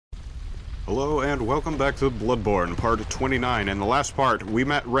Hello and welcome back to Bloodborne, part 29. In the last part, we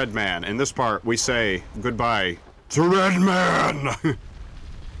met Redman. In this part, we say goodbye to Redman!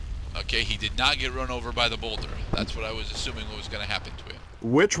 Okay, he did not get run over by the boulder. That's what I was assuming was going to happen to him.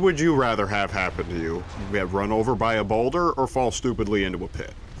 Which would you rather have happen to you? Get run over by a boulder or fall stupidly into a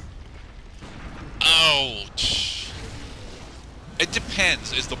pit? Ouch. It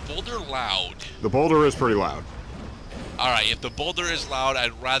depends. Is the boulder loud? The boulder is pretty loud. Alright, if the boulder is loud,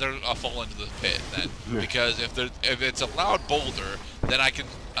 I'd rather fall into the pit then. Because if it's a loud boulder, then I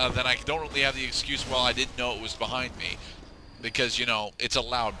don't really have the excuse, well, I didn't know it was behind me. Because, you know, it's a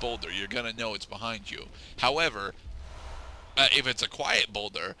loud boulder. You're going to know it's behind you. However, if it's a quiet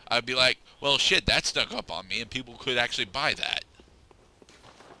boulder, I'd be like, well, shit, that snuck up on me, and people could actually buy that.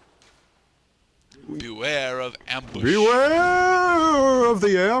 Beware of ambush. Beware of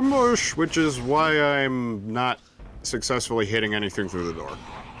the ambush, which is why I'm not successfully hitting anything through the door.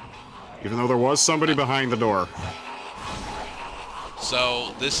 Even though there was somebody behind the door.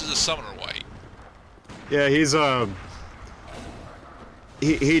 So, this is a summoner white. Yeah, he's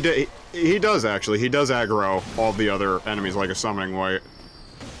he does actually. He does aggro all the other enemies like a summoning white.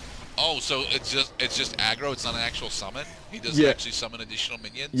 Oh, so it's just aggro, it's not an actual summon? He doesn't actually summon additional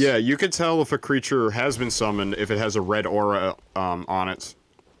minions? Yeah, you can tell if a creature has been summoned if it has a red aura on it.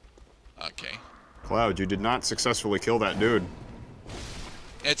 Okay. Cloud, you did not successfully kill that dude.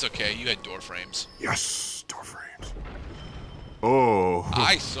 It's okay, you had door frames. Yes, door frames. Oh.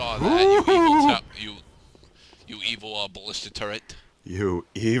 I saw that, you evil ballista turret. You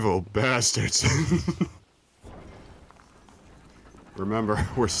evil bastards. Remember,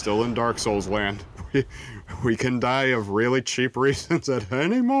 we're still in Dark Souls land. We can die of really cheap reasons at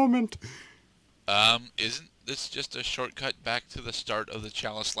any moment. Isn't this just a shortcut back to the start of the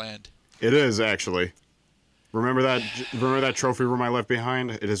Chalice land? It is, actually. Remember that trophy room I left behind?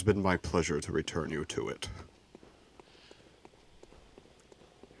 It has been my pleasure to return you to it.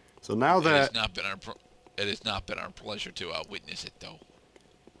 So now that... It has not been our pleasure to witness it, though.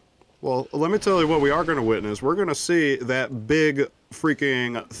 Well, let me tell you what we are going to witness. We're going to see that big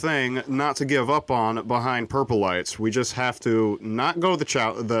freaking thing not to give up on behind purple lights. We just have to not go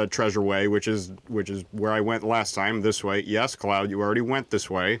the treasure way, which is where I went last time, this way. Yes, Cloud, you already went this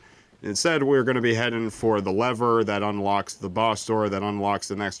way. Instead, we're going to be heading for the lever that unlocks the boss door, that unlocks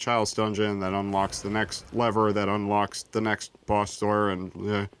the next Chalice dungeon, that unlocks the next lever, that unlocks the next boss door,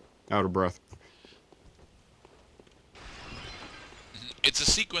 and out of breath. It's a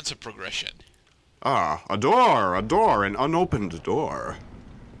sequence of progression. Ah, a door, an unopened door.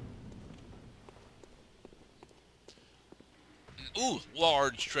 Ooh,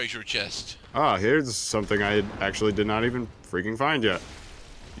 large treasure chest. Ah, here's something I actually did not even freaking find yet.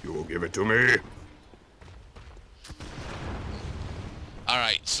 You will give it to me.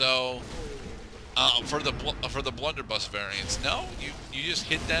 Alright, so for the blunderbuss variants, no, you just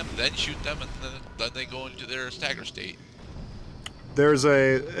hit them, then shoot them, and then they go into their stagger state.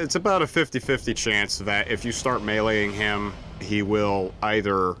 It's about a 50-50 chance that if you start meleeing him, he will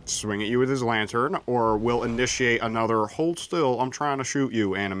either swing at you with his lantern, or will initiate another hold still, I'm trying to shoot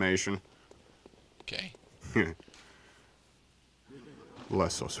you animation. Okay.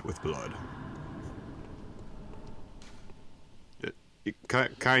 Bless us with blood.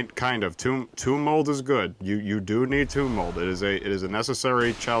 Kind of. Tomb mold is good. You do need tomb mold. It is a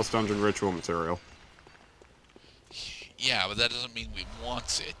necessary Chalice dungeon ritual material. Yeah, but that doesn't mean we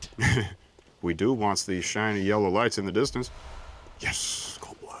want it. We do want these shiny yellow lights in the distance. Yes,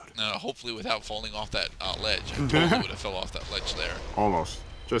 cold blood. Hopefully without falling off that ledge. I totally would have fell off that ledge there. Almost.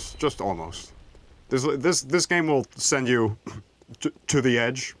 Just almost. This game will send you to the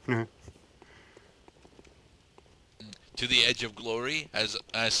edge. To the edge of glory, as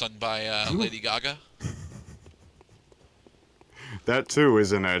sung by Lady Gaga. That too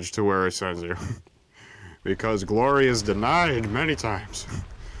is an edge to where it sends you. Because glory is denied many times.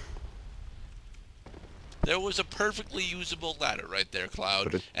 There was a perfectly usable ladder right there,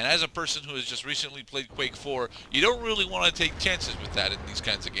 Cloud. And as a person who has just recently played Quake 4, you don't really want to take chances with that in these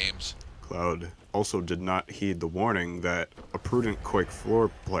kinds of games. Cloud also did not heed the warning that a prudent Quake 4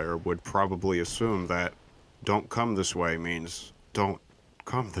 player would probably assume that don't come this way means don't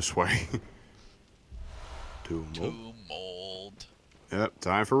come this way. Tomb mold. Yep,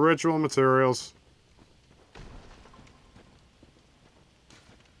 time for ritual materials.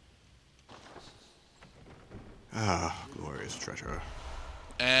 Ah, glorious treasure.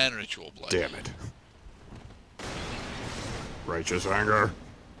 And ritual blood. Damn it. Righteous anger.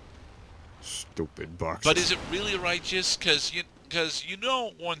 Stupid box. But is it really righteous? Because you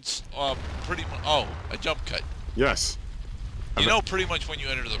know once pretty much... Oh, a jump cut. Yes. You know pretty much when you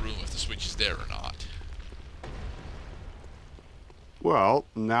enter the room if the switch is there or not. Well,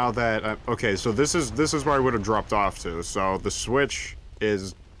 now that okay, so this is where I would have dropped off to. So the switch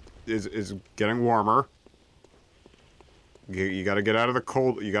is getting warmer. You got to get out of the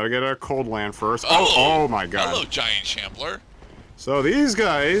cold. You got to get out of cold land first. Oh my God! Hello, giant shambler. So these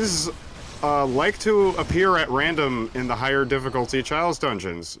guys like to appear at random in the higher difficulty Chalice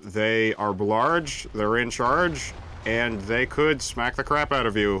dungeons. They are large. They're in charge, and they could smack the crap out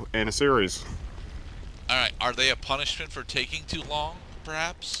of you in a series. Alright, are they a punishment for taking too long,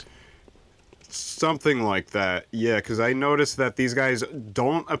 perhaps? Something like that, yeah, because I noticed that these guys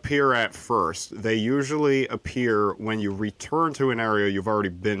don't appear at first. They usually appear when you return to an area you've already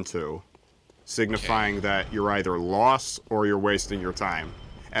been to, signifying that you're either lost or you're wasting your time.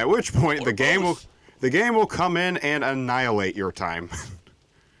 At which point, the game will come in and annihilate your time.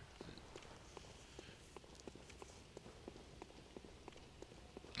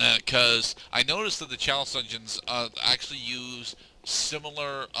 Because I noticed that the Chalice dungeons actually use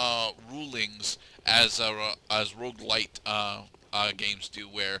similar rulings as roguelite games do,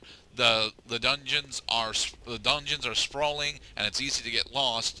 where the dungeons are sprawling and it's easy to get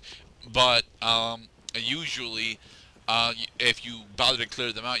lost, but usually if you bother to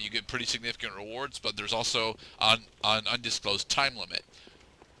clear them out, you get pretty significant rewards. But there's also an undisclosed time limit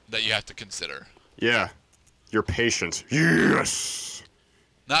that you have to consider. Yeah, your patience. Yes.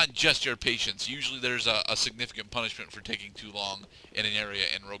 Not just your patience. Usually there's a significant punishment for taking too long in an area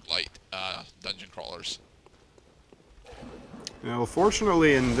in roguelite dungeon crawlers. Well,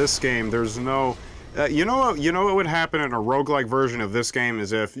 fortunately in this game, there's no... you know what would happen in a roguelike version of this game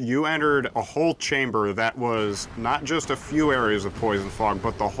is if you entered a whole chamber that was not just a few areas of poison fog,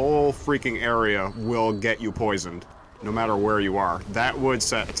 but the whole freaking area will get you poisoned, no matter where you are. That would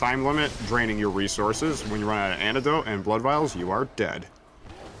set a time limit, draining your resources. When you run out of antidote and blood vials, you are dead.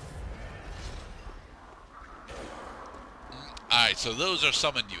 Alright, so those are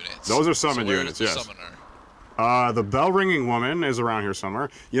summoned units. Those are summoned units, yes. The bell-ringing woman is around here somewhere.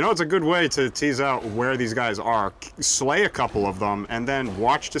 You know, it's a good way to tease out where these guys are. Slay a couple of them, and then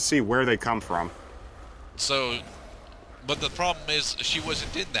watch to see where they come from. So, but the problem is, she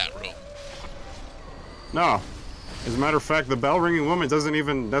wasn't in that room. No. As a matter of fact, the bell-ringing woman doesn't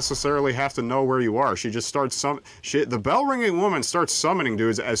even necessarily have to know where you are. She just starts the bell-ringing woman starts summoning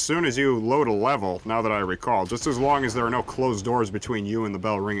dudes as soon as you load a level, now that I recall. Just as long as there are no closed doors between you and the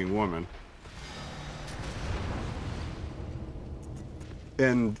bell-ringing woman.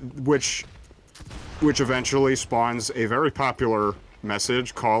 And which eventually spawns a very popular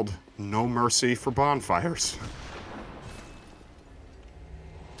message called "No Mercy for Bonfires."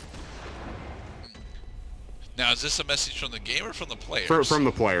 Now, is this a message from the game or from the players? From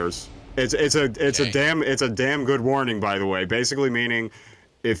the players. It's a damn good warning, by the way. Basically meaning,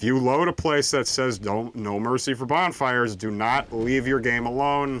 if you load a place that says "No Mercy for Bonfires," do not leave your game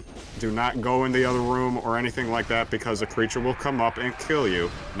alone. Do not go in the other room or anything like that, because a creature will come up and kill you.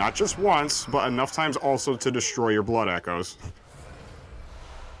 Not just once, but enough times also to destroy your blood echoes.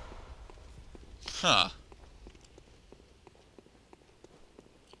 Huh.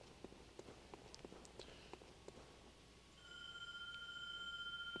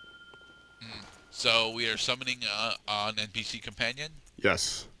 So we are summoning an NPC companion?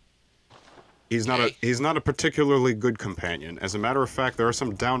 Yes. He's not a particularly good companion. As a matter of fact, there are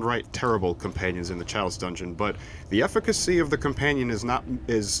some downright terrible companions in the Chalice dungeon, but the efficacy of the companion is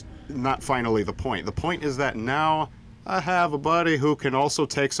not finally the point. The point is that now I have a buddy who can also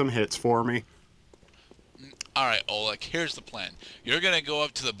take some hits for me. Alright, Oleg, here's the plan. You're going to go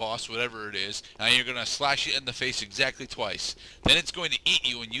up to the boss, whatever it is, and you're going to slash it in the face exactly twice. Then it's going to eat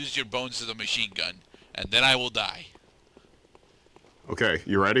you and use your bones as a machine gun. And then I will die. Okay,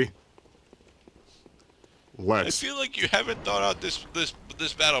 you ready? Let's... I feel like you haven't thought out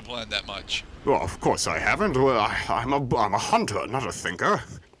this battle plan that much. Well, of course I haven't. Well, I'm a hunter, not a thinker.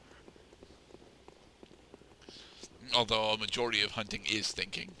 Although a majority of hunting is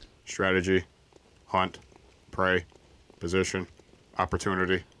thinking. Strategy, hunt, prey, position,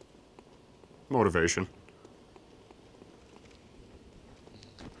 opportunity, motivation.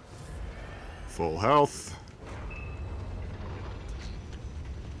 Full health.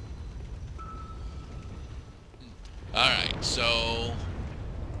 Alright, so...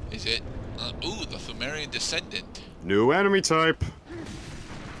 Is it... ooh, the Pthumerian Descendant. New enemy type.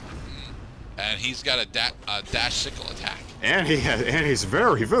 And he's got a dash sickle attack. And he's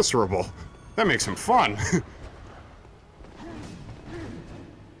very viscerable. That makes him fun.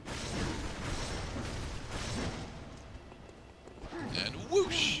 And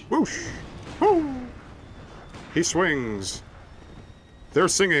whoosh! Whoosh! Woo! He swings. They're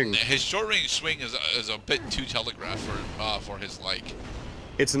singing. His short-range swing is a bit too telegraphed for his like.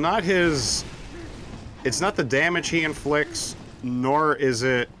 It's not his. It's not the damage he inflicts, nor is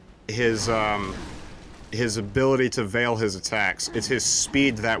it his ability to veil his attacks. It's his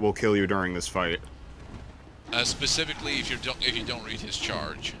speed that will kill you during this fight. Specifically, if you don't read his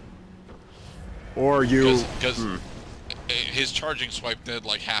charge. Or you. Because his charging swipe did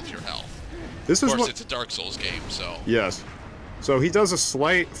like half your health. This of is course, what, it's a Dark Souls game, so. Yes. So he does a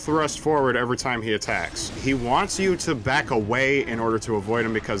slight thrust forward every time he attacks. He wants you to back away in order to avoid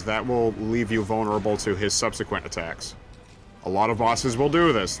him because that will leave you vulnerable to his subsequent attacks. A lot of bosses will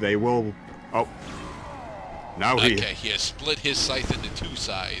do this. They will... Oh. Now he... Okay, he has split his scythe into two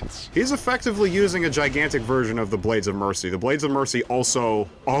sides. He's effectively using a gigantic version of the Blades of Mercy. The Blades of Mercy also...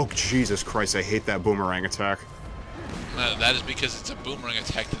 Oh, Jesus Christ, I hate that boomerang attack. That is because it's a boomerang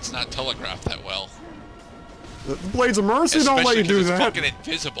attack that's not telegraphed that well. The Blades of Mercy don't let you do that. It's fucking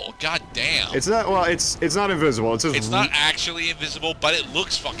invisible. God damn. It's not. Well, it's not invisible. It's just. It's not actually invisible, but it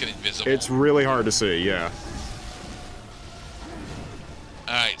looks fucking invisible. It's really hard to see. Yeah.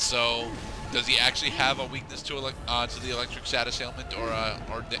 All right. So, does he actually have a weakness to the electric status ailment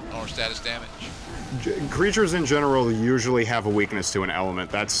or status damage? Creatures in general usually have a weakness to an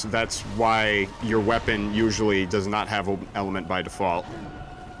element. That's why your weapon usually does not have an element by default.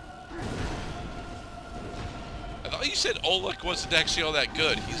 You said Oleg wasn't actually all that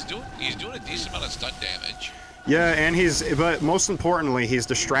good. He's doing a decent amount of stun damage. Yeah, and but most importantly, he's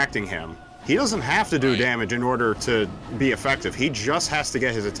distracting him. He doesn't have to do damage in order to be effective. He just has to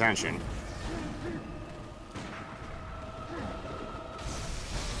get his attention.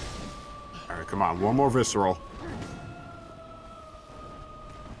 All right, come on, one more visceral.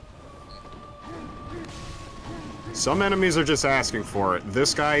 Some enemies are just asking for it.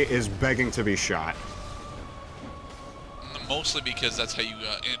 This guy is begging to be shot. Mostly because that's how you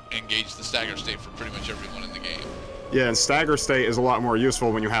engage the stagger state for pretty much everyone in the game. Yeah, and stagger state is a lot more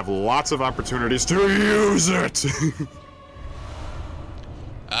useful when you have lots of opportunities to use it.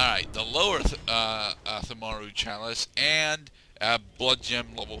 Alright, the lower Thamaru Chalice and Blood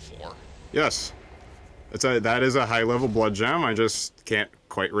Gem level 4. Yes. That is a high level blood gem. I just can't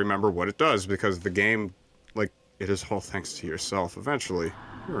quite remember what it does because the game, like, it is all thanks to yourself. Eventually,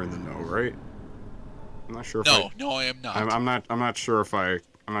 you're in the know, right? I'm not sure if No, I am not. I'm not sure if I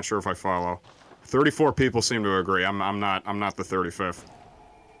follow. 34 people seem to agree. I'm not the 35th.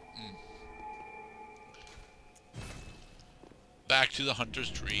 Back to the Hunter's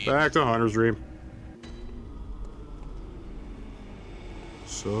Dream. Back to Hunter's Dream.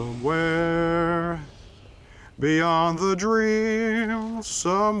 Somewhere beyond the dream,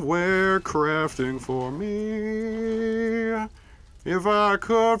 somewhere crafting for me. If I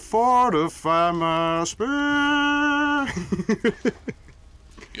could fortify my spear.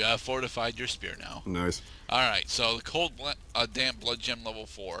 You have fortified your spear now. Nice. Alright, so the cold damp blood gem level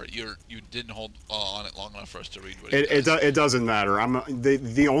 4. You didn't hold on it long enough for us to read what it does. It doesn't matter.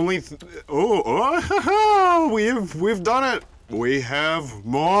 The only we've done it. We have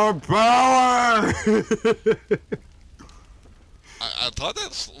more power. I thought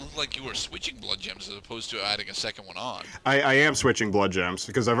that looked like you were switching blood gems as opposed to adding a second one on. I am switching blood gems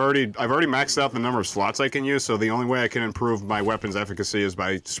because I've already maxed out the number of slots I can use. So the only way I can improve my weapon's efficacy is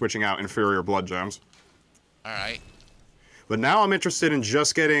by switching out inferior blood gems. All right. But now I'm interested in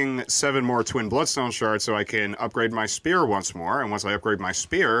just getting 7 more twin bloodstone shards so I can upgrade my spear once more. And once I upgrade my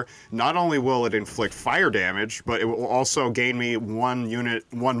spear, not only will it inflict fire damage, but it will also gain me one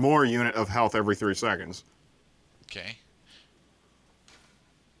more unit of health every 3 seconds. Okay.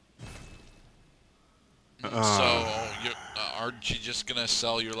 So, aren't you just gonna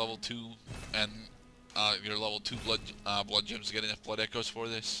sell your level 2 and your level 2 blood gems to get enough blood echoes for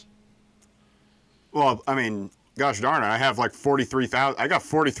this? Well, I mean, gosh darn it, I have like 43,000. I got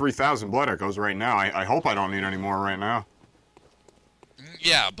 43,000 blood echoes right now. I hope I don't need any more right now.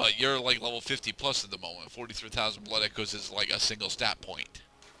 Yeah, but you're like level 50 plus at the moment. 43,000 blood echoes is like a single stat point.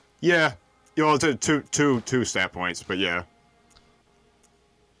 Yeah, well, two stat points, but yeah.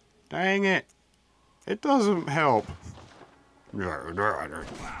 Dang it. It doesn't help.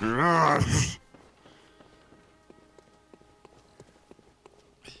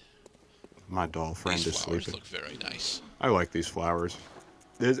 My doll friend is sleeping. These flowers look very nice. I like these flowers.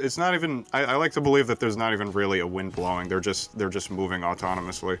 It's not even... I like to believe that there's not even really a wind blowing. They're just moving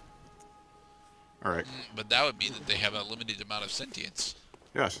autonomously. Alright. But that would mean that they have a limited amount of sentience.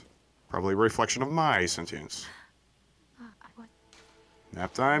 Yes. Probably a reflection of my sentience.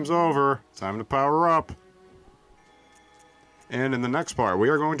 Nap time's over. Time to power up. And in the next part, we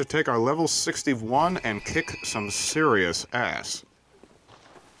are going to take our level 61 and kick some serious ass.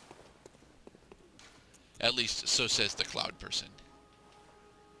 At least, so says the cloud person.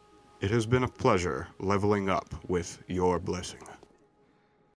 It has been a pleasure leveling up with your blessing.